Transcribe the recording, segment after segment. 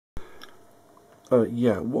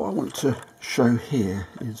Yeah, what I want to show here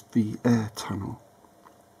is the air tunnel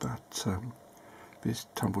that this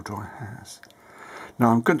tumble dryer has.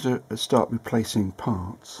 Now I'm going to start replacing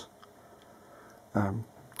parts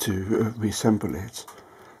to reassemble it,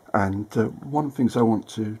 and one of the things I want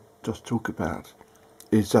to just talk about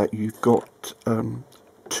is that you've got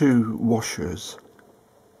two washers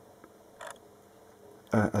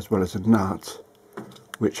as well as a nut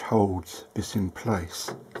which holds this in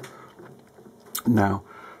place. Now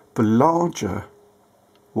the larger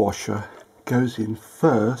washer goes in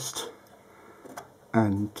first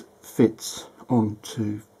and fits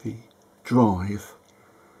onto the drive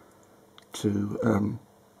to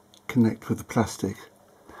connect with the plastic.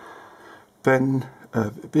 Then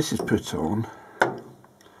this is put on,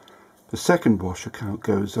 the second washer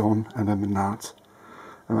goes on, and then the nut,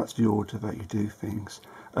 and that's the order that you do things.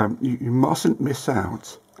 You mustn't miss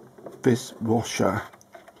out this washer,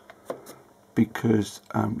 because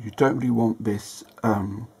you don't really want this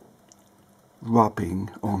rubbing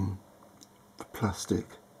on the plastic,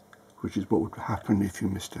 which is what would happen if you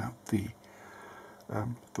missed out the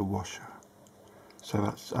washer. So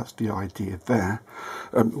that's the idea there.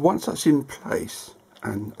 Once that's in place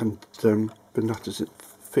and the nut is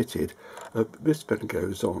fitted, this then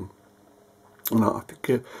goes on. And I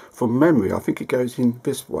think from memory, I think it goes in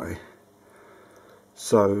this way.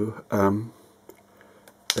 So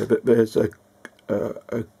there's a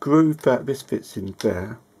groove that this fits in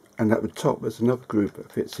there, and at the top there's another groove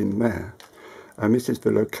that fits in there, and this is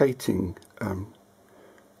the locating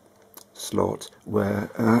slot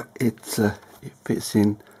where it fits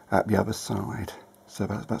in at the other side. So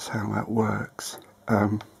that's how that works.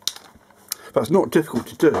 That's not difficult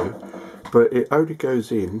to do, but it only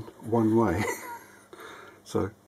goes in one way. So